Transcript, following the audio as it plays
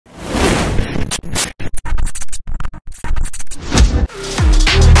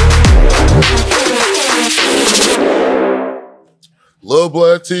Lil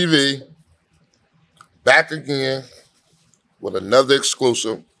Blood TV, back again with another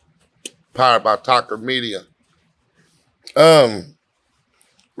exclusive powered by Thakur Media.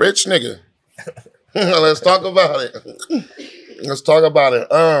 Rich nigga. Let's talk about it. Let's talk about it.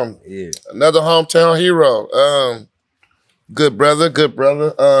 Yeah. Another hometown hero. Good brother.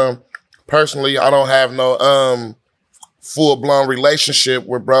 Personally, I don't have no full-blown relationship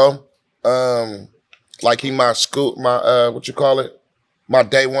with bro. Like he my school, my what you call it? My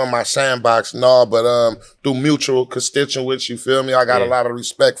day one, my sandbox. No, but through mutual constituents, you feel me? I got a lot of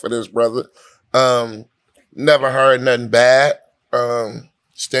respect for this brother. Never heard nothing bad.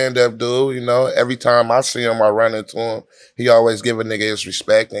 Stand-up dude, you know. Every time I see him, I run into him. He always give a nigga his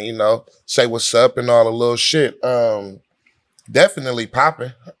respect and, you know, say what's up and all the little shit. Definitely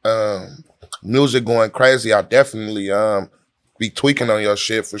popping. Music going crazy. I definitely be tweaking on your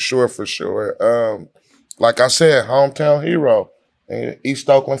shit for sure. Like I said, hometown hero. East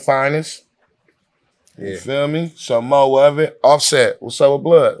Oakland finest. You feel me? Some more of it. Offset. What's up with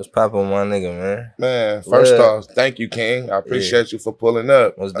Blood? What's poppin' with my nigga, man? Man, first off, thank you, King. I appreciate you for pulling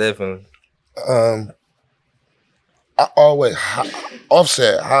up. Most definitely. I always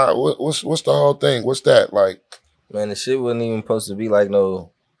Offset. What's the whole thing? What's that like? Man, the shit wasn't even supposed to be like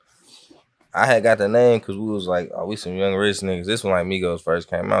no. I had got the name because we was like, oh, we some young rich niggas. This one like Migos first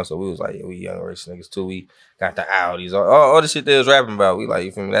came out, so we was like, yeah, we young rich niggas too. We got the Audis, all the shit they was rapping about. We like,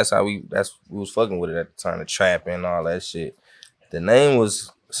 you feel me? That's how we was fucking with it at the time, the trap and all that shit. The name was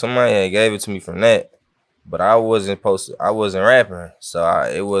somebody had gave it to me from that, but I wasn't rapping, so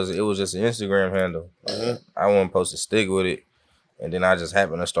it was just an Instagram handle. I wasn't supposed to stick with it, and then I just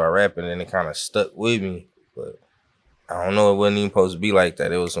happened to start rapping, and it kind of stuck with me. But I don't know, it wasn't even supposed to be like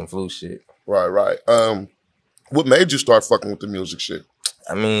that. It was some fluke shit. Right. What made you start fucking with the music shit?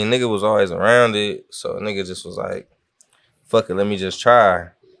 I mean, nigga was always around it, so nigga just was like, fuck it, let me just try.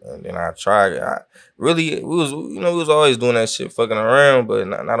 And then I tried it. We was always doing that shit, fucking around, but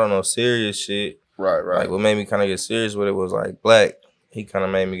not on no serious shit. Right. Like, what made me kind of get serious with it was like Black. He kind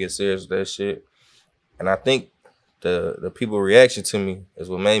of made me get serious with that shit. And I think the people reaction to me is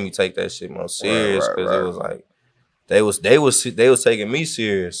what made me take that shit more serious, because it was like, they was taking me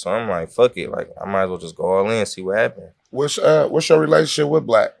serious, so I'm like, fuck it, like I might as well just go all in and see what happened. What's your relationship with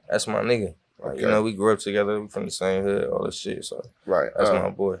Black? That's my nigga. Like, you know, we grew up together, we from the same hood, all this shit. So that's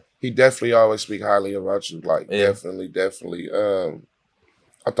my boy. He definitely always speak highly about you. Like definitely.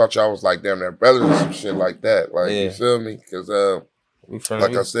 I thought y'all was like damn near brothers and some shit like that. Like you feel me? Because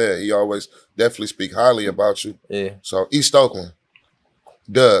like I said, he always definitely speak highly about you. Yeah. So East Oakland.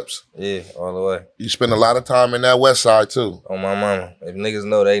 Dubs. Yeah, all the way. You spend a lot of time in that west side too. On my mama. If niggas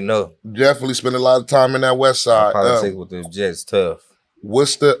know, they know. Definitely spend a lot of time in that west side. Politics with the Jets tough.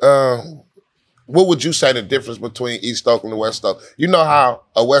 What's the what would you say the difference between East Oakland and West Oakland? You know how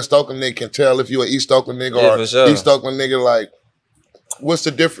a West Oakland nigga can tell if you an East Oakland nigga or East Oakland nigga, like, what's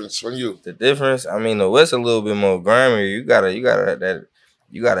the difference from you? The difference, I mean, the West a little bit more grimy. You gotta have that.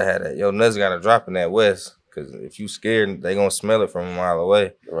 Your nuts gotta drop in that West. Cause if you scared, they gonna smell it from a mile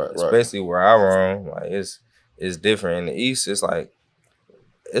away. Right. Especially where I roam, like it's different. In the East, it's like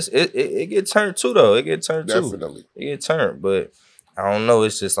it get turned too though. It get turned too. Definitely. It get turned, but I don't know.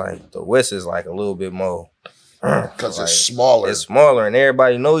 It's just like the West is like a little bit more because like, it's smaller. It's smaller, and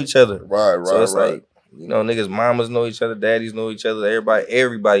everybody know each other. Right. So it's like, you know, niggas, mamas know each other, daddies know each other.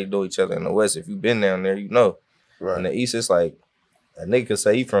 Everybody know each other in the West. If you been down there, you know. Right. In the East, it's like, a nigga could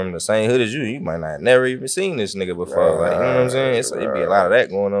say he from the same hood as you. You might not never even seen this nigga before. Like, you know what I'm saying? It be a lot of that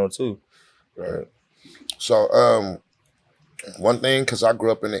going on too. Right. So one thing, cause I grew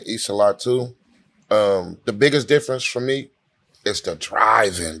up in the East a lot too. The biggest difference for me is the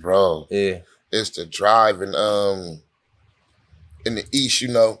driving, bro. Yeah. It's the driving. In the East, you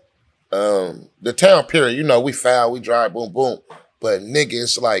know, the town period, you know, we foul, we drive, boom, boom. But nigga,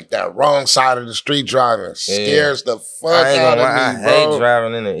 it's like that wrong side of the street driving scares the fuck out of me, bro. I hate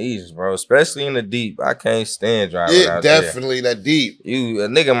driving in the East, bro. Especially in the deep. I can't stand driving out there. Definitely that deep. A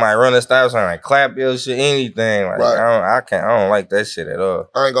nigga might run a stop sign and clap your shit, anything. Like I don't like that shit at all.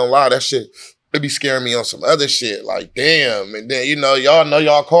 I ain't gonna lie, that shit, it be scaring me on some other shit. Like, damn. And then, you know, y'all know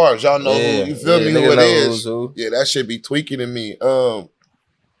y'all cars. Y'all know who, you feel me, who it is. Yeah, that shit be tweaking in me.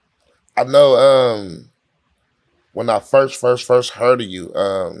 I know, when I first heard of you,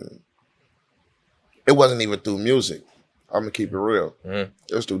 it wasn't even through music. I'm gonna keep it real. It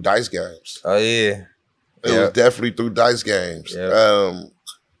was through dice games. Oh yeah. It was definitely through dice games. I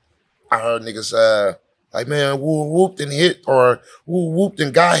heard niggas like, man, woo whooped and hit, or woo whooped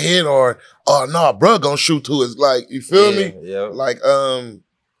and got hit, or oh no, bro gonna shoot to his, like, you feel me? Yeah. Like,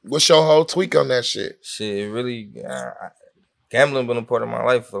 what's your whole tweak on that shit? Shit, it really gambling been a part of my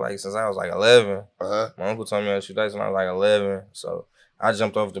life for like since I was like 11. Uh-huh. My uncle taught me how to shoot dice when I was like 11. So I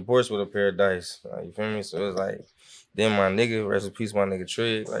jumped off the porch with a pair of dice. Like, you feel me? So it was like, then my nigga, rest in peace, my nigga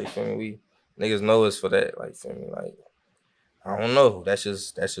Trig. Like, you feel me? We niggas know us for that. Like, you feel me? Like, I don't know. That's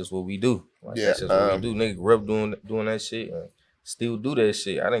just what we do. Like, Yeah, that's just what we do. Nigga grew up doing that shit and still do that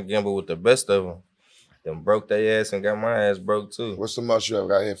shit. I didn't gamble with the best of them. Them broke their ass and got my ass broke too. What's the most you ever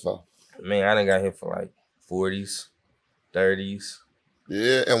got hit for? Man, I done got hit for like 40s, 30s.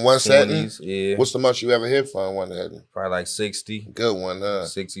 Yeah, in one setting? Yeah. What's the most you ever hit for in one setting? Probably like 60. Good one, huh?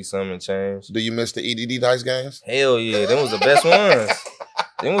 60 something change. Do you miss the EDD dice games? Hell yeah, them was the best ones.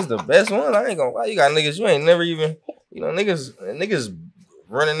 Them was the best ones. I ain't gonna lie. You got niggas you ain't never even, niggas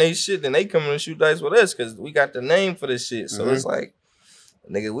running they shit, then they coming to shoot dice with us because we got the name for this shit. So it's like,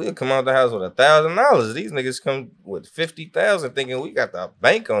 nigga, we'll come out the house with $1,000. These niggas come with 50,000 thinking we got the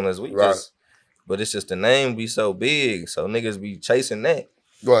bank on us. But it's just the name be so big. So niggas be chasing that.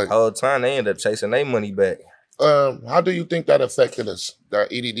 Right. The whole time they end up chasing their money back. How do you think that affected us,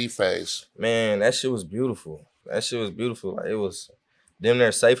 that EDD phase? Man, that shit was beautiful. Like it was them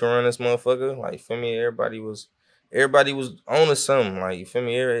there safe around this motherfucker. Like, you feel me? Everybody was on to something. Like, you feel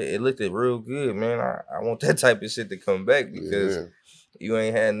me? It looked real good, man. I want that type of shit to come back because you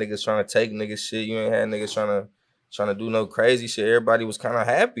ain't had niggas trying to take niggas shit. You ain't had niggas trying to do no crazy shit. Everybody was kind of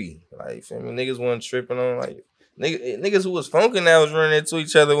happy. Like, you feel me? Niggas wasn't tripping on, like, niggas who was funking that was running into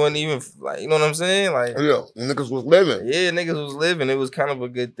each other wasn't even, like, you know what I'm saying? Like, yeah, niggas was living. Yeah, niggas was living. It was kind of a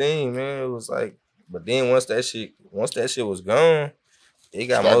good thing, man. It was like, but then once that shit was gone, it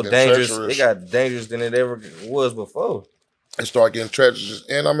got more dangerous. Treacherous. It got dangerous than it ever was before. It started getting treacherous.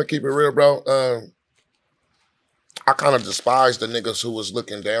 And I'm gonna keep it real, bro. I kind of despise the niggas who was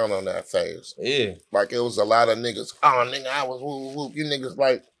looking down on that phase. Yeah. Like, it was a lot of niggas, oh, nigga, I was whoop. You niggas,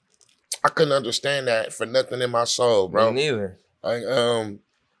 like, I couldn't understand that for nothing in my soul, bro. Me neither. Like,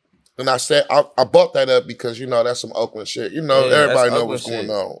 and I said, I brought that up because, you know, that's some Oakland shit. You know, everybody know what's going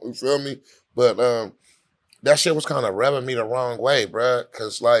on. You feel me? But that shit was kind of rubbing me the wrong way, bro.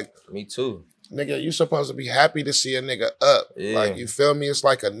 Because, like... Me too. Nigga, you supposed to be happy to see a nigga up. Yeah. Like, you feel me? It's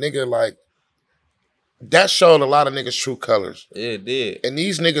like a nigga, like... That showed a lot of niggas' true colors. Yeah, it did. And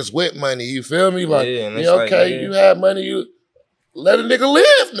these niggas with money, you feel me? Like, yeah, okay, like, you have money, you let a nigga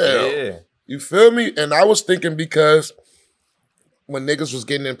live now. Yeah. You feel me? And I was thinking because when niggas was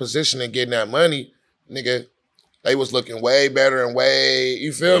getting in position and getting that money, nigga, they was looking way better and way,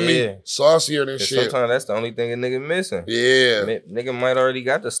 you feel me? Saucier than shit. Sometimes that's the only thing a nigga missing. Yeah. Nigga might already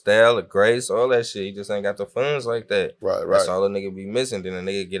got the style, the grace, all that shit. He just ain't got the funds like that. Right. That's all a nigga be missing. Then a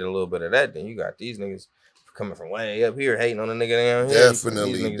nigga get a little bit of that. Then you got these niggas coming from way up here hating on the nigga down here.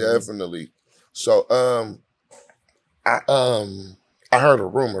 Definitely. So, I heard a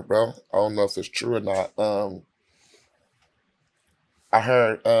rumor, bro. I don't know if it's true or not. I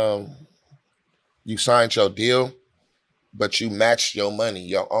heard you signed your deal, but you matched your money,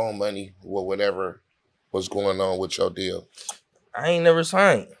 your own money, with whatever was going on with your deal. I ain't never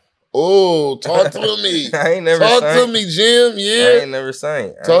signed. Oh, talk to me. I ain't never signed. Talk to me, Jim. Yeah. I ain't never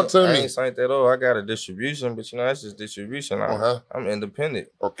signed. Talk to me. I ain't signed at all. I got a distribution, but you know, that's just distribution. I'm independent.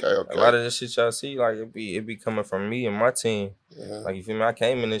 Okay. A lot of this shit y'all see, like, it be coming from me and my team. Like, you feel me? I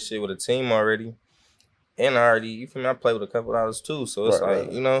came in this shit with a team already. And you feel me? I play with a couple dollars too. So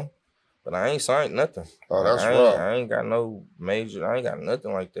it's you know, but I ain't signed nothing. Oh, that's raw. I ain't got no major, I ain't got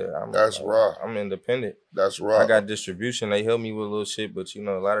nothing like that. That's raw. I'm independent. That's raw. I got distribution. They help me with a little shit, but you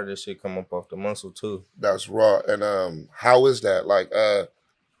know, a lot of this shit come up off the muscle too. That's raw. And how is that? Like,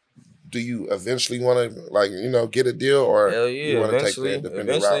 do you eventually want to, like, you know, get a deal, or hell yeah, you want to take the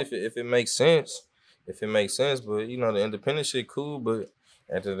independent route? If it makes sense. But you know, the independent shit cool, but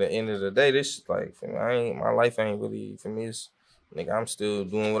at the end of the day, this shit, like, for me, my life ain't really, for me, it's, nigga, I'm still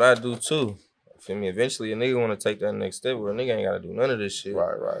doing what I do too. For me, eventually a nigga want to take that next step where a nigga ain't got to do none of this shit.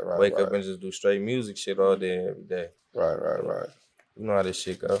 Right. Wake up and just do straight music shit all day, every day. Right. You know how this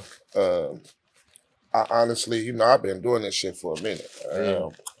shit go. I honestly, you know, I've been doing this shit for a minute.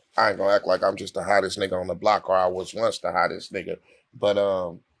 I ain't gonna act like I'm just the hottest nigga on the block, or I was once the hottest nigga. But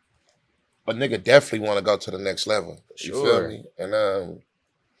a nigga definitely want to go to the next level. You feel me? And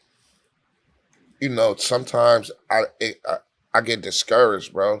you know, sometimes I get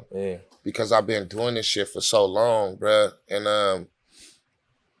discouraged, bro. Yeah. Because I've been doing this shit for so long, bro. And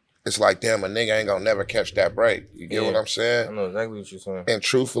it's like, damn, a nigga ain't gonna never catch that break. You get what I'm saying? I know exactly what you're saying. And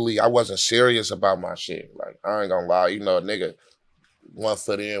truthfully, I wasn't serious about my shit. Like, I ain't gonna lie, you know, a nigga 1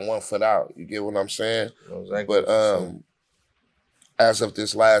 foot in, 1 foot out. You get what I'm saying? I know exactly but as of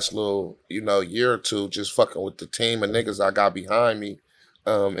this last little, you know, year or two, just fucking with the team of niggas I got behind me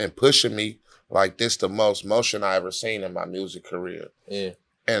and pushing me, like this the most motion I ever seen in my music career. Yeah.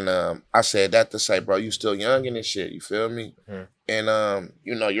 And I said that to say, bro, you still young in this shit. You feel me? Mm-hmm. And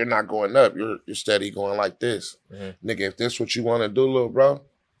you know, you're not going up. You're steady going like this. Mm-hmm. Nigga, if this what you want to do, little bro,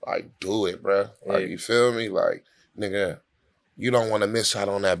 like do it, bro. Like you feel me? Like nigga, you don't want to miss out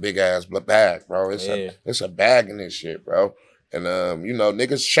on that big ass bag, bro. It's a bag in this shit, bro. And you know,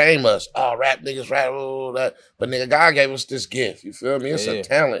 niggas shame us. Oh, rap niggas rap, all that. But nigga, God gave us this gift. You feel me? It's a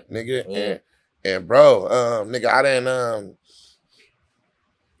talent, nigga. And bro, nigga,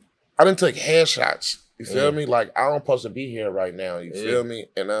 I didn't take headshots. You feel me? Like I don't supposed to be here right now. You feel me?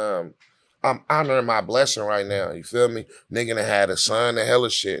 And I'm honoring my blessing right now. You feel me? Nigga done had a son and hella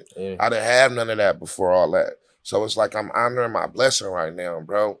shit. I didn't have none of that before all that. So it's like I'm honoring my blessing right now,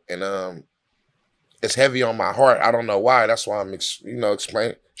 bro. And it's heavy on my heart. I don't know why. That's why I'm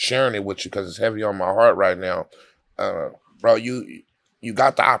sharing it with you, because it's heavy on my heart right now. Bro, you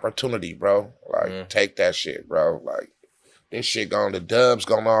got the opportunity, bro. Like take that shit, bro. Like this shit the dubs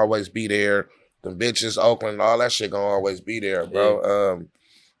gonna always be there. The bitches, Oakland, all that shit gonna always be there, bro.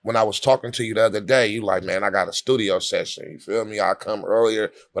 When I was talking to you the other day, you like, man, I got a studio session. You feel me? I come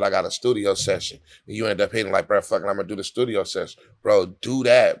earlier, but I got a studio session. And you end up hitting like, bro, fucking, I'm gonna do the studio session. Bro, do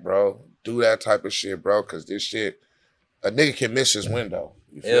that, bro. Do that type of shit, bro, because this shit, a nigga can miss his window.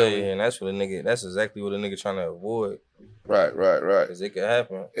 You feel me? And that's exactly what a nigga trying to avoid. Right. Because it could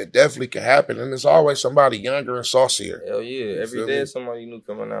happen. It definitely can happen. And there's always somebody younger and saucier. Hell yeah. Every day somebody new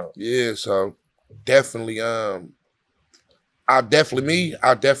coming out. Yeah, so definitely, I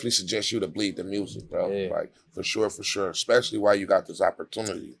definitely suggest you to bleed the music, bro. Like for sure. Especially while you got this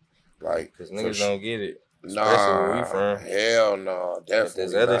opportunity. Like, because niggas don't get it. Nah, where we from. Hell no, definitely.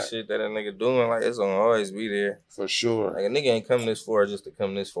 If there's other shit that a nigga doing, like it's gonna always be there. For sure. Like a nigga ain't come this far just to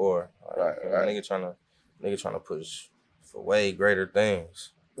come this far. Like, right. Nigga trying to push for way greater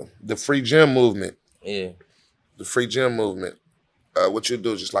things. The free gym movement. Yeah. The free gym movement. What you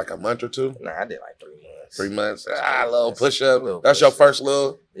do, just like a month or two? Nah, I did like 3 months. 3 months. A little push up. That's your first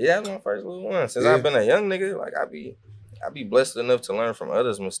little? Yeah, that's my first little one. Since I've been a young nigga, like I be blessed enough to learn from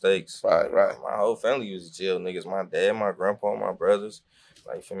others' mistakes. Right. My whole family was jail niggas. My dad, my grandpa, my brothers.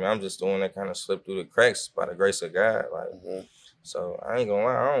 Like for me, I'm just doing that kind of slip through the cracks by the grace of God. Like, so I ain't gonna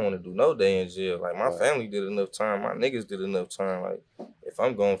lie, I don't want to do no day in jail. Like my family did enough time, my niggas did enough time. Like if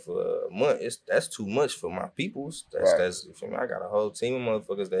I'm going for a month, that's too much for my peoples. That's for me. I got a whole team of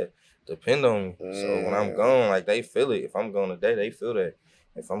motherfuckers that depend on me. So when I'm gone, like they feel it. If I'm gone a day, they feel that.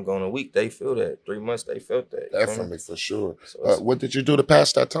 If I'm gone a week, they feel that. 3 months, they felt that. Definitely, for sure. So what did you do to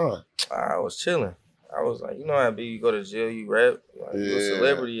pass that time? I was chilling. I was like, you know how it be, you go to jail, you rap, like, you a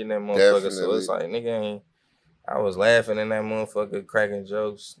celebrity in that motherfucker. Definitely. So it's like, nigga I was laughing in that motherfucker, cracking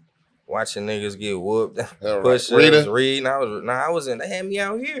jokes, watching niggas get whooped, push-ups, reading. They had me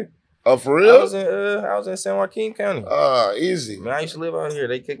out here. Oh, for real? I was in San Joaquin County. Easy. Man, I used to live out here.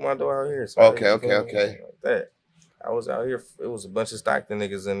 They kicked my door out here. So okay. Like that. I was out here. It was a bunch of Stockton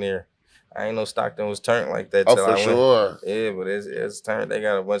niggas in there. I ain't know Stockton was turned like that. Oh, for sure. Yeah, but it's turned. They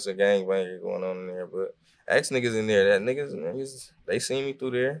got a bunch of gangbangers going on in there. But ex niggas in there, niggas, they seen me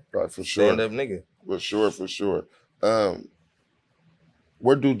through there. Right, for sure. Stand up nigga. For sure.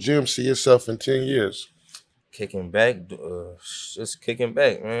 Where do Jim see yourself in 10 years? Kicking back, just kicking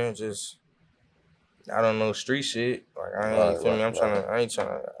back, man. Just, I don't know, street shit. Like I ain't feel me. I ain't trying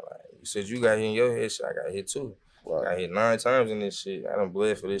to. Like, you said you got hit in your head, shit. I got hit too. Right. I hit 9 times in this shit. I done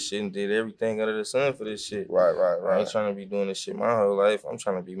bled for this shit and did everything under the sun for this shit. Right. I ain't trying to be doing this shit my whole life. I'm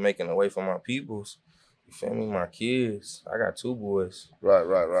trying to be making a way for my peoples. You feel me? My kids. I got 2 boys. Right.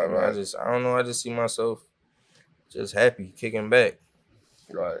 I don't know. I just see myself just happy, kicking back.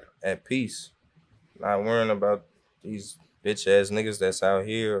 Right. At peace. Not worrying about these bitch ass niggas that's out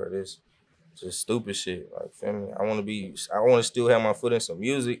here or this just stupid shit. Like, feel me? I want to still have my foot in some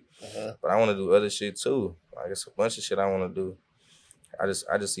music, but I want to do other shit too. Like, it's a bunch of shit I want to do. I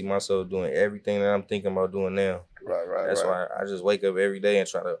just see myself doing everything that I'm thinking about doing now. Right. That's why I just wake up every day and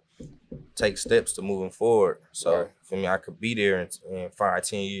try to take steps to moving forward. So, for me, I could be there in 5,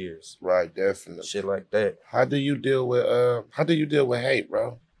 10 years. Right, definitely. Shit like that. How do you deal with hate,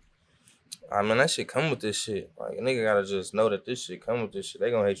 bro? I mean, that shit come with this shit. Like, a nigga gotta just know that this shit come with this shit.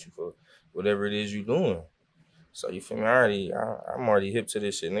 They gonna hate you for whatever it is you doing. So, you feel me? I'm already hip to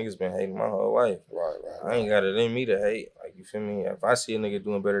this shit. Niggas been hating my whole life. Right. I ain't got it in me to hate. Like, you feel me? If I see a nigga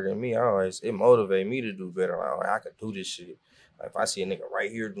doing better than me, it motivate me to do better. Like, I could do this shit. Like, if I see a nigga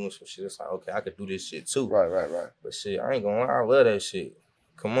right here doing some shit, it's like, okay, I could do this shit too. Right. But shit, I ain't gonna lie, I love that shit.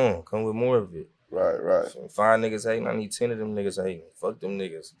 Come on, with more of it. Right. So 5 niggas hating, I need 10 of them niggas hating. Fuck them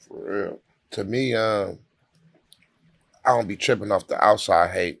niggas. For real. To me, I don't be tripping off the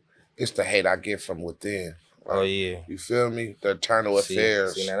outside hate. it's the hate I get from within. Like, Oh yeah. you feel me? The internal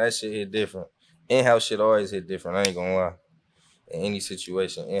affairs. See, now that shit hit different. In-house shit always hit different. I ain't gonna lie. In any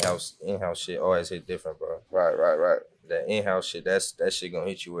situation, in-house shit always hit different, bro. Right. That in-house shit, that shit gonna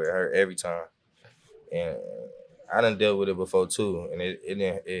hit you where it hurt every time. And I done dealt with it before too, and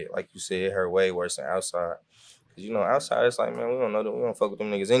it like you said, it hurt way worse than outside. Cause you know, outside it's like, man, we don't know that we don't fuck with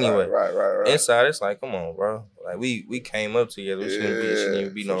them niggas anyway. Right. Inside it's like, come on, bro. Like we came up together. We shouldn't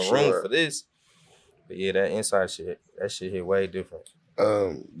even be no room for this. But yeah, that inside shit, that shit hit way different.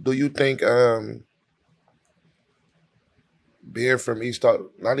 Do you think being from East Oakland,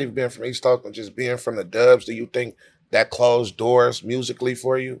 not even being from East Oakland, just being from the Dubs, do you think that closed doors musically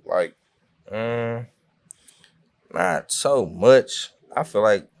for you? Like, not so much. I feel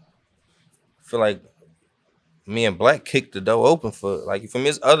like me and Black kicked the door open for, like, you feel me?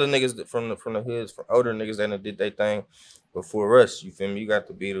 It's other niggas from the hoods, from older niggas that done did their thing before us. You feel me? You got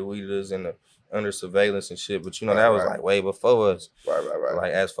the Be the Weeders and the Under Surveillance and shit, but you know that was like way before us. Right.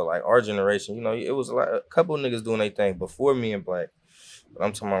 Like as for like our generation, you know, it was a couple niggas doing their thing before me and Black. But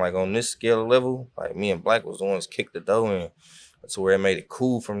I'm talking about like on this scale of level, like me and Black was the ones kicked the door in to where it made it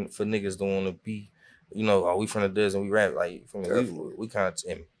cool for niggas to want to be, you know, oh, we from the Dubs and we rap, like, for me, we kind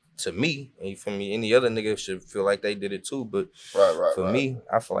of, to me, and you feel me, any other nigga should feel like they did it too. But for me,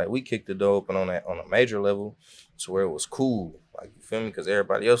 I feel like we kicked the door open on a major level to where it was cool. Like, you feel me? Because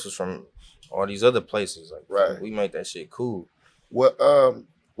everybody else was from all these other places. Like, we make that shit cool. What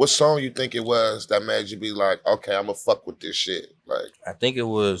song you think it was that made you be like, okay, I'm gonna fuck with this shit? Like, I think it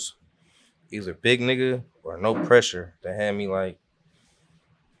was either Big Nigga or No Pressure that had me like,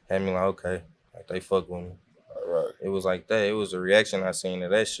 okay, like they fuck with me. Right. It was like that. It was a reaction I seen to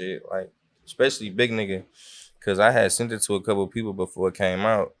that shit, like especially Big Nigga, because I had sent it to a couple of people before it came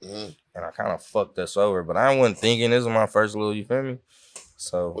out, and I kind of fucked us over. But I wasn't thinking this was my first little, you feel me?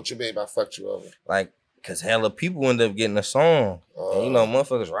 So what you mean by fucked you over? Like, cause hella people end up getting a song, and you know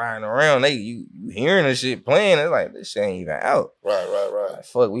motherfuckers riding around, you hearing the shit playing. It's like this shit ain't even out. Right. Like,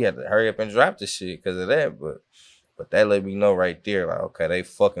 fuck, we had to hurry up and drop this shit because of that. But that let me know right there, like, okay, they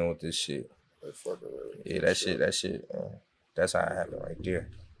fucking with this shit. Yeah, that shit. That's how it happened right there.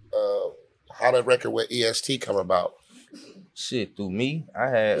 How the record with EST come about? Shit, through me.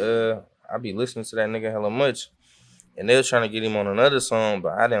 I be listening to that nigga hella much, and they was trying to get him on another song,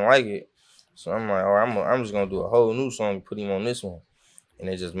 but I didn't like it. So I'm like, all right, I'm just gonna do a whole new song and put him on this one, and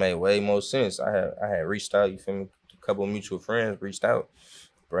it just made way more sense. I had reached out, you feel me? A couple of mutual friends reached out,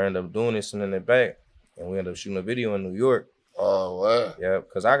 but I ended up doing this and then it back, and we ended up shooting a video in New York. Oh, what? Yeah,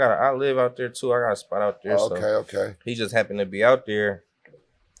 because I live out there too. I got a spot out there. Okay. He just happened to be out there,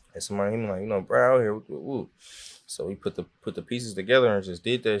 and somebody he was like, you know, bro, out here. Woo. So we put the pieces together and just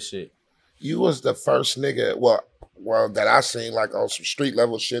did that shit. You was the first nigga, well, that I seen like on some street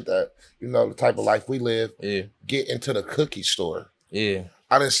level shit that, you know, the type of life we live. Yeah. Get into the cookie store. Yeah.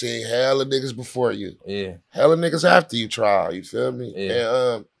 I done seen hella niggas before you. Yeah. Hella niggas after you try. You feel me?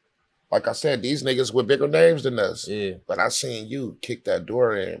 Yeah. And like I said, these niggas with bigger names than us. Yeah. But I seen you kick that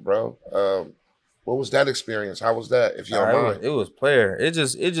door in, bro. What was that experience? How was that, if you don't mind? It was player. It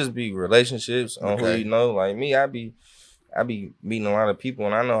just be relationships on who you know. Like me, I be meeting a lot of people,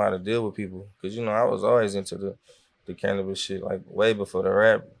 and I know how to deal with people. Cause you know, I was always into the cannabis shit, like way before the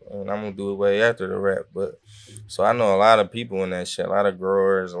rap, and I'm gonna do it way after the rap. But so I know a lot of people in that shit, a lot of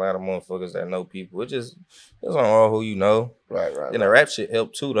growers, a lot of motherfuckers that know people. It's on all who you know. Right. And the rap shit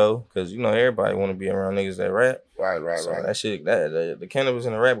helped too though, cause you know everybody want to be around niggas that rap. Right. So that shit, the cannabis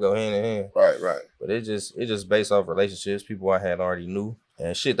and the rap go hand in hand. Right. But it just based off relationships, people I had already knew.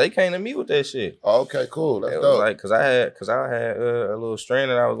 And shit, they came to me with that shit. Oh, okay, cool. That's dope. Like, cause I had a little strain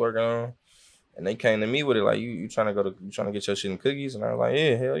that I was working on, and they came to me with it like, you trying to get your shit in cookies, and I was like,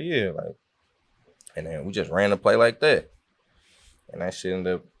 yeah, hell yeah, like, and then we just ran the play like that, and that shit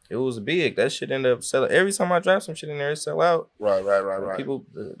ended up, it was big. That shit ended up selling. Every time I drop some shit in there, it sell out. Right. People,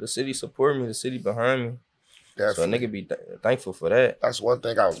 the city support me, the city behind me. Definitely. So a nigga be thankful for that. That's one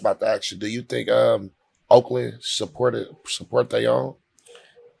thing I was about to ask you. Do you think Oakland support their own?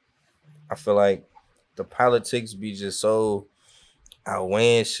 I feel like the politics be just so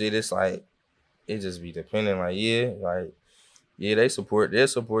outweighing shit. It's like, it just be depending. Like, they'll support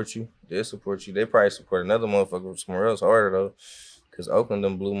you. They probably support another motherfucker from somewhere else harder though. Cause Oakland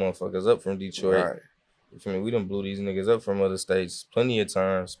done blew motherfuckers up from Detroit. Right. You feel me? We done blew these niggas up from other states plenty of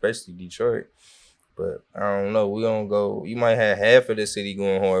times, especially Detroit. But I don't know. We don't go. You might have half of the city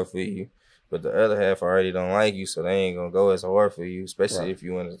going hard for you, but the other half already don't like you, so they ain't gonna go as hard for you, especially if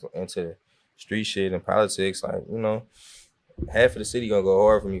you went into street shit and politics. Like, you know, half of the city gonna go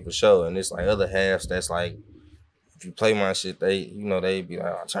hard for me for sure, and it's like other halves that's like if you play my shit, they they be like,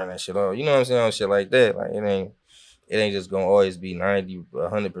 I'll turn that shit off. You know what I'm saying? On shit like that. Like it ain't just gonna always be 90,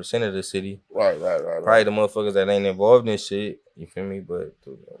 100% of the city. Right. Probably the motherfuckers that ain't involved in shit. You feel me? But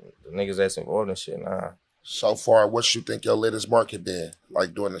the niggas that's involved in shit, nah. So far, what you think your latest market been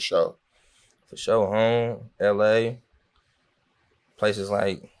like doing the show? For sure, home, LA, places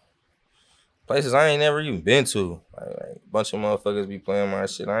I ain't never even been to. Like a bunch of motherfuckers be playing my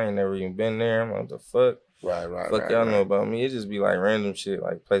shit. I ain't never even been there. I'm like, what the fuck? Fuck y'all know about me. It just be like random shit,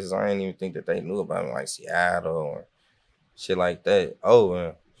 like places I ain't even think that they knew about me, like Seattle or shit like that. Oh,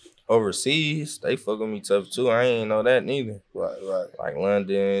 and overseas, they fuck with me tough too. I ain't know that neither. Right. Like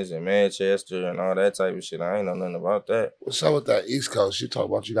London's and Manchester and all that type of shit. I ain't know nothing about that. What's up with that East Coast? You talk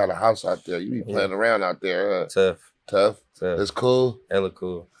about you got a house out there. You be playing around out there, huh? Tough. It's cool. Hella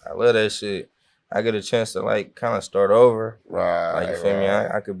cool. I love that shit. I get a chance to like kind of start over. Right. Like you feel me?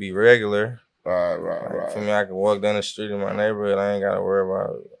 I could be regular. Right. You feel me? I could walk down the street in my neighborhood. I ain't gotta worry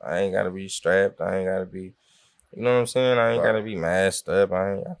about. I ain't gotta be strapped. I ain't gotta be. You know what I'm saying? I ain't gotta be masked up.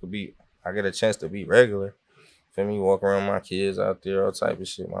 I get a chance to be regular. Feel me? Walk around my kids out there, all type of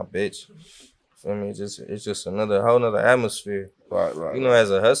shit. My bitch. Feel me? It's just another whole nother atmosphere. Right. You know, as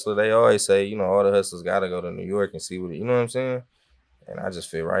a hustler, they always say, you know, all the hustlers gotta go to New York and see what you know what I'm saying? And I just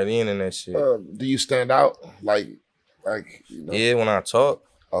fit right in that shit. Do you stand out? Like you know? Yeah, when I talk.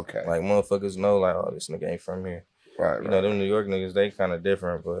 Okay. Like motherfuckers know, like, oh, this nigga ain't from here. Right. You know, them New York niggas, they kind of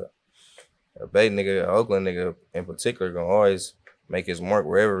different, but a Bay nigga, an Oakland nigga in particular, gonna always make his mark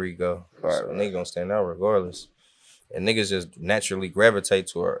wherever he go. Right. So nigga gonna stand out regardless. And niggas just naturally gravitate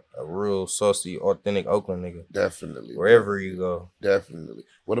to a real saucy, authentic Oakland nigga. Definitely. Wherever you go. Definitely.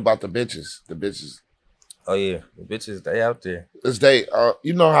 What about the bitches? The bitches. Oh yeah, the bitches, they out there.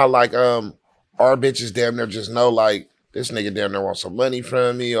 You know how like our bitches damn near just know like this nigga damn near want some money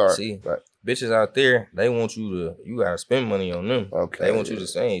from me or bitches out there, they want you gotta spend money on them. Okay. They want you to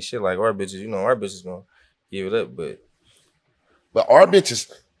say shit like our bitches, you know, our bitches gonna give it up, but our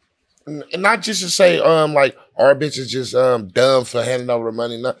bitches, and not just to say like our bitches just dumb for handing over the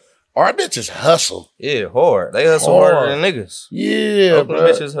money. No, our bitches hustle. Yeah, hard. They hustle harder than niggas. Yeah, Oakland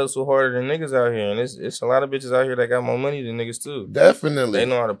bitches hustle harder than niggas out here, and it's a lot of bitches out here that got more money than niggas too. Definitely, they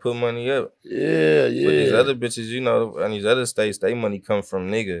know how to put money up. Yeah. But these other bitches, you know, in these other states, they money come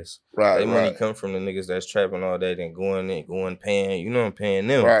from niggas. They money come from the niggas that's trapping all day, then going paying. You know, I'm paying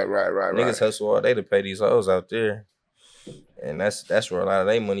them. Right. Niggas hustle all day to pay these hoes out there, and that's where a lot of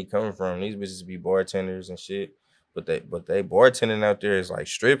their money coming from. These bitches be bartenders and shit. But they bartending out there is like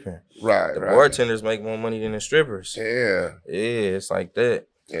stripping. Right. The bartenders make more money than the strippers. Yeah, it's like that.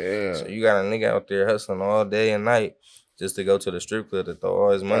 Yeah. So you got a nigga out there hustling all day and night just to go to the strip club to throw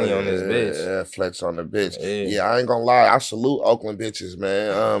all his money on this bitch. Yeah, flex on the bitch. Yeah, I ain't gonna lie. I salute Oakland bitches,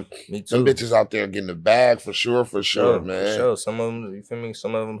 man. Me too. Them bitches out there getting the bag for sure, man. For sure. Some of them, you feel me?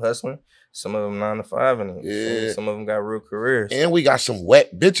 Some of them hustling. Some of them 9 to 5 in it. Yeah. Some of them got real careers. And we got some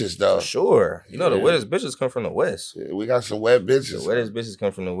wet bitches though. For sure. You know the wettest bitches come from the West. Yeah, we got some wet bitches. The wettest bitches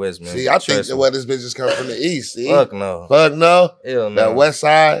come from the West, man. See, I think the wettest bitches come from the East. See? Fuck no. Hell no. That West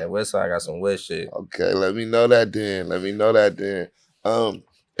side. That West side got some wet shit. Okay, let me know that then.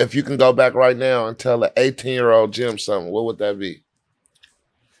 If you can go back right now and tell an 18-year-old Jim something, what would that be?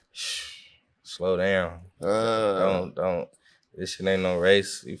 Slow down. Don't. This shit ain't no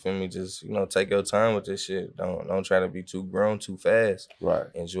race. You feel me? Just, you know, take your time with this shit. Don't try to be too grown too fast. Right.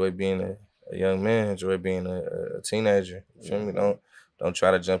 Enjoy being a young man. Enjoy being a teenager. You feel me? Don't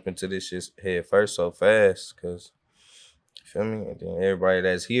try to jump into this shit head first so fast, cause you feel me? And then everybody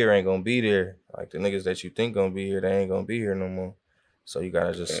that's here ain't gonna be there. Like the niggas that you think gonna be here, they ain't gonna be here no more. So you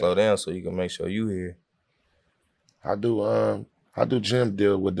gotta just slow down so you can make sure you here. How do Jim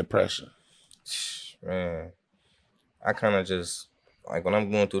deal with depression? Man, I kind of just, like when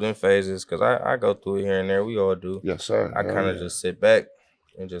I'm going through them phases, because I go through it here and there, we all do. Yes, sir. I kind of just sit back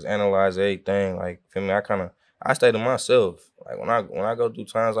and just analyze everything. Like, feel me? I stay to myself. Like when I go through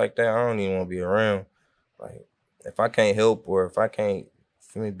times like that, I don't even want to be around. Like if I can't help or if I can't,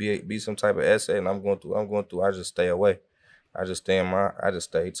 feel me, be some type of asset and I'm going through, I just stay away. I just stay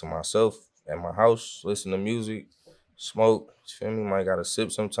to myself at my house, listen to music, smoke. Feel me? Might gotta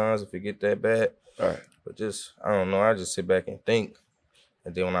sip sometimes if it get that bad. Right. But just, I don't know, I just sit back and think.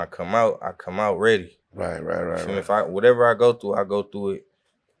 And then when I come out ready. Right. If whatever I go through it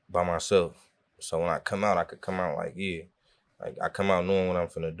by myself. So when I come out, I could come out like, yeah. Like I come out knowing what I'm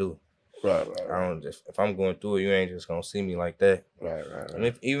finna do. Right. If I'm going through it, you ain't just gonna see me like that. Right.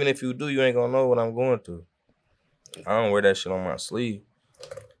 And even if you do, you ain't gonna know what I'm going through. I don't wear that shit on my sleeve.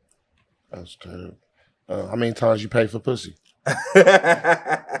 That's true. How many times you pay for pussy?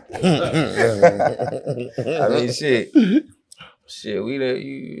 I mean, shit,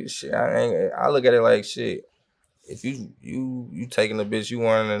 I look at it like shit. If you taking the bitch, you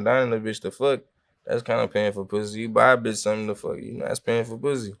wanting and dining the bitch to fuck, that's kind of paying for pussy. You buy a bitch something to fuck, you know, that's paying for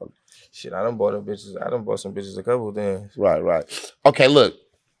pussy. Shit, I done bought some bitches a couple of times. Right. Okay, look,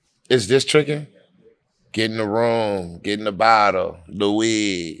 is this tricking? Get in the room, get in the bottle, the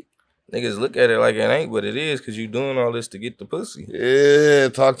wig. Niggas look at it like it ain't, but it is because you doing all this to get the pussy. Yeah,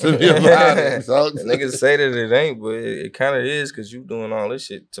 talk to me about it. Niggas say that it ain't, but it kind of is because you doing all this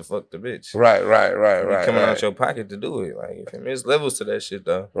shit to fuck the bitch. Right. Coming out your pocket to do it. Like, if there's levels to that shit,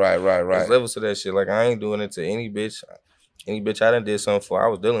 though. Right. There's levels to that shit. Like, I ain't doing it to any bitch. Any bitch I done did something for, I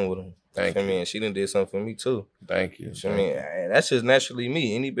was dealing with them. Thank you. I mean, she done did something for me, too. Thank you. I mean, that's just naturally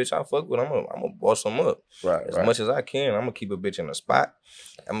me. Any bitch I fuck with, I'm gonna boss them up. Right. As much as I can, I'm gonna keep a bitch in a spot.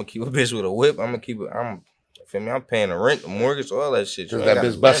 I'm gonna keep a bitch with a whip. I'm paying the rent, the mortgage, all that shit. Cause that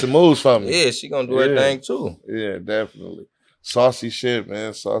bitch busting moves for me. Yeah, she gonna do her thing too. Yeah, definitely. Saucy shit,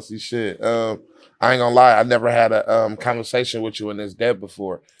 man. Saucy shit. I ain't gonna lie, I never had a conversation with you in this depth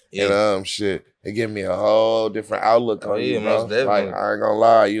before. Yeah. And shit, it gave me a whole different outlook on you, bro. Most definitely. Like, I ain't gonna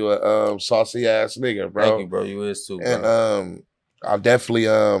lie, you a saucy ass nigga, bro. Thank you, bro. You is too, bro. And I definitely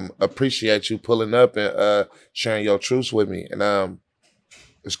appreciate you pulling up and sharing your truths with me. And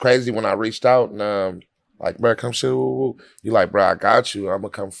it's crazy when I reached out and like, bro, come sit. You like, bro, I got you. I'm gonna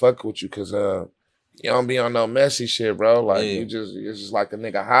come fuck with you because you don't be on no messy shit, bro. Like you're just like a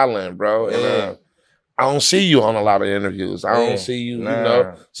nigga hollering, bro. And I don't see you on a lot of interviews. I don't see you, you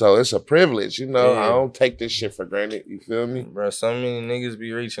know. So it's a privilege, you know. I don't take this shit for granted. You feel me? Bro, so many niggas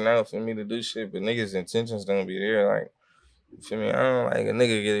be reaching out for me to do shit, but niggas' intentions don't be there. Like, you feel me? I don't like a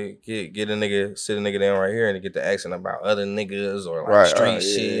nigga sit a nigga down right here and get the accent about other niggas or like street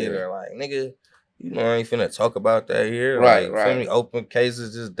shit or like, nigga, you know I ain't finna talk about that here. Right. Feel me? Open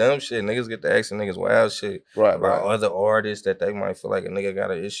cases, just dumb shit. Niggas get to asking niggas wild shit about other artists that they might feel like a nigga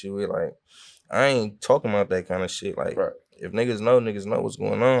got an issue with. Like, I ain't talking about that kind of shit. Like, if niggas know what's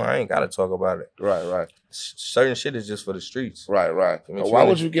going on, I ain't gotta talk about it. Right. Certain shit is just for the streets. Right. Why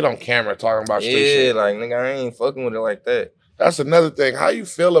would you get on camera talking about street shit? Yeah, like, nigga, I ain't fucking with it like that. That's another thing. How you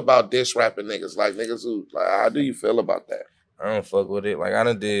feel about diss rapping niggas? Like, niggas who, like, how do you feel about that? I don't fuck with it. Like, I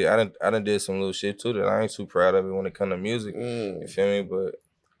done did some little shit too that I ain't too proud of it when it come to music. You feel me? But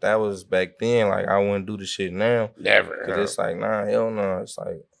that was back then. Like, I wouldn't do the shit now. Never. Cause it's like, nah, hell no. It's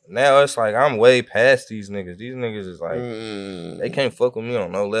like, now it's like I'm way past these niggas. These niggas is like, they can't fuck with me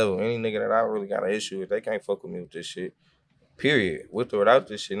on no level. Any nigga that I really got an issue with, they can't fuck with me with this shit. Period. With or without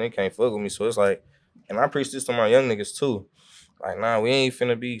this shit, they can't fuck with me. So it's like, and I preach this to my young niggas too. Like, nah, we ain't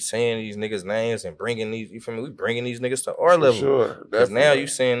finna be saying these niggas' names and bringing these, you feel me? We bringing these niggas to our level. Sure, because now you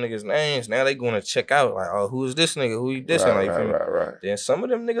saying niggas' names, now they going to check out, like, oh, who is this nigga? Who he dissing? Right. Then some of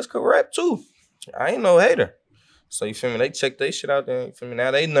them niggas could rap too. I ain't no hater. So, you feel me? They check they shit out there, you feel me?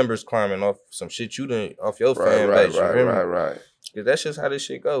 Now they numbers climbing off some shit you done, off your fan base. Right. Because that's just how this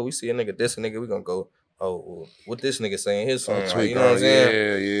shit go. We see a nigga diss a nigga, we gonna go, oh, well, what this nigga saying his song, like, you know what I'm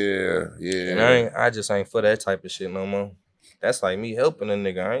saying? Yeah. And I just ain't for that type of shit no more. That's like me helping a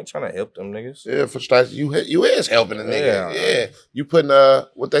nigga. I ain't trying to help them niggas. Yeah, for starters, you is helping a nigga. Yeah. You putting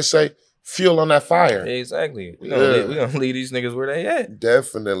what they say, fuel on that fire. Yeah, exactly. We gonna leave these niggas where they at.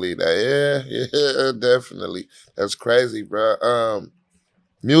 Definitely. Yeah, definitely. That's crazy, bro.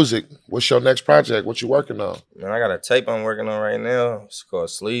 Music. What's your next project? What you working on? Man, I got a tape I'm working on right now. It's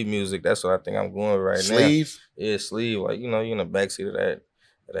called Sleeve Music. That's what I think I'm going right now. Sleeve? Yeah, Sleeve. Like, you know, you in the backseat of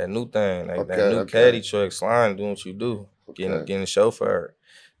that new thing. Like that new caddy truck, slime, doing what you do. Getting chauffeured.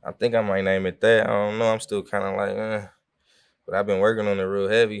 I think I might name it that. I don't know. I'm still kind of like, but I've been working on it real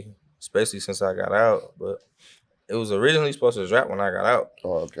heavy, especially since I got out. But it was originally supposed to drop when I got out.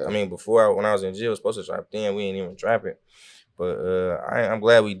 Oh, okay. I mean, when I was in jail, it was supposed to drop then. We ain't even drop it. But I'm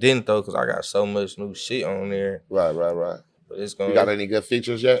glad we didn't, though, because I got so much new shit on there. Right. But it's gonna. You got any good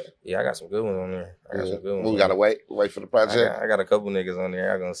features yet? Yeah, I got some good ones on there. We gotta wait for the project. I got a couple niggas on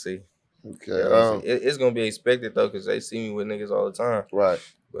there. I'm gonna see. Okay. It's gonna be expected though, cause they see me with niggas all the time. Right.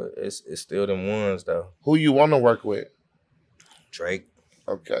 But it's still them ones though. Who you want to work with? Drake.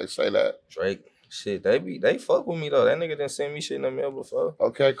 Okay, say that. Drake. Shit, they fuck with me though. That nigga didn't send me shit in the mail before.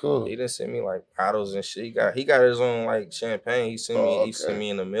 Okay, cool. He didn't send me like bottles and shit. He got his own like champagne. He sent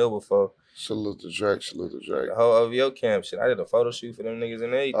me in the mail before. Salute to Drake. The whole OVO camp shit. I did a photo shoot for them niggas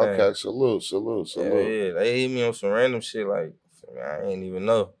and everything. Okay, salute. Yeah, they hit me on some random shit like I ain't even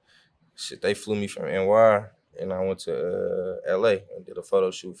know. Shit, they flew me from NY and I went to LA and did a photo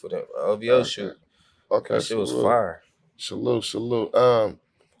shoot for them. OVO shoot. Okay, that shit was fire. Salute.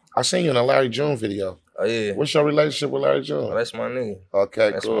 I seen you in a Larry June video. Oh yeah. What's your relationship with Larry June? Oh, that's my nigga. Okay,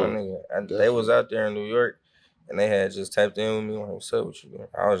 That's cool. my nigga. They was out there in New York, and they had just tapped in with me. Like, what's up with you?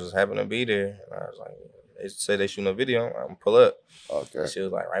 I was just happen to be there, and I was like, they said they shooting a video. I'm gonna pull up. Okay. And she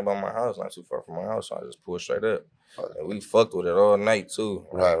was like right by my house, not too far from my house, so I just pulled straight up. And we fucked with it all night too.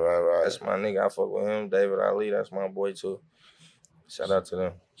 Right. That's my nigga. I fuck with him. David Ali, that's my boy too. Shout out to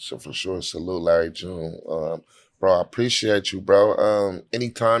them. So for sure, salute Larry June. Bro, I appreciate you, bro.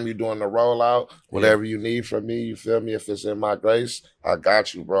 Anytime you're doing the rollout, whatever you need from me, you feel me? If it's in my grace, I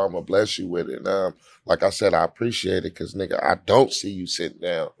got you, bro. I'm gonna bless you with it. Like I said, I appreciate it because nigga, I don't see you sitting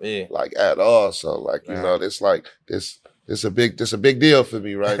down like at all. So like, you know, it's like this. It's a big deal for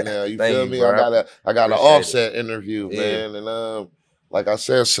me right now. You feel me? Bro. I got an Offset interview, man, and like I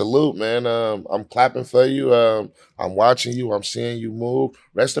said, salute, man. I'm clapping for you. I'm watching you. I'm seeing you move.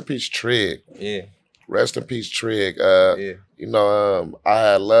 Rest in peace, Trig. Yeah. Rest in peace, Trig. You know, I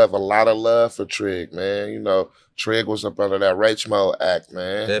had a lot of love for Trig, man. You know, Trig was up under that Rach Mode Act,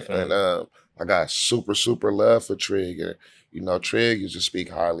 man. Definitely. And I got super love for Trig. And, you know, Trig used to speak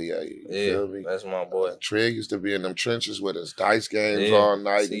highly of you. You feel me? That's my boy. Trig used to be in them trenches with his dice games all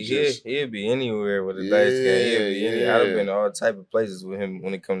night. See, he'd be anywhere with a dice game. I'd have been to all type of places with him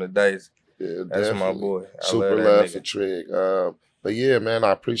when it come to dice. Yeah, that's definitely. my boy. Super love for Trig. But yeah, man,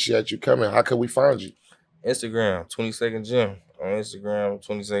 I appreciate you coming. How can we find you? Instagram, 22nd Gym. On Instagram,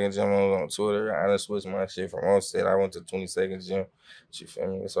 22nd Gym. On Twitter, I done switched my shit from Offset. I went to 22nd Gym. You feel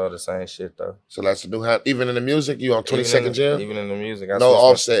me? It's all the same shit though. So that's the new hat. Even in the music, you on 22nd Gym? Even in the music. No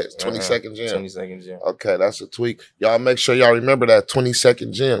Offsets, 22nd Gym. 22nd Gym. Okay, that's a tweak. Y'all make sure y'all remember that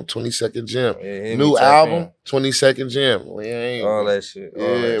 22nd Gym. 22nd Gym. Yeah, new album, 22nd Gym. All that shit.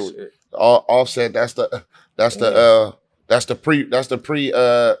 All that shit. Offset, that's the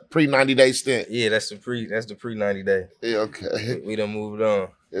pre 90 day stint. Yeah, that's the pre 90 day. Yeah, okay. We done moved on.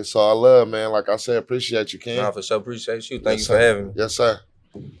 It's all love, man. Like I said, appreciate you, Ken. Nah, for sure, appreciate you. Thank you for having me. Yes, sir.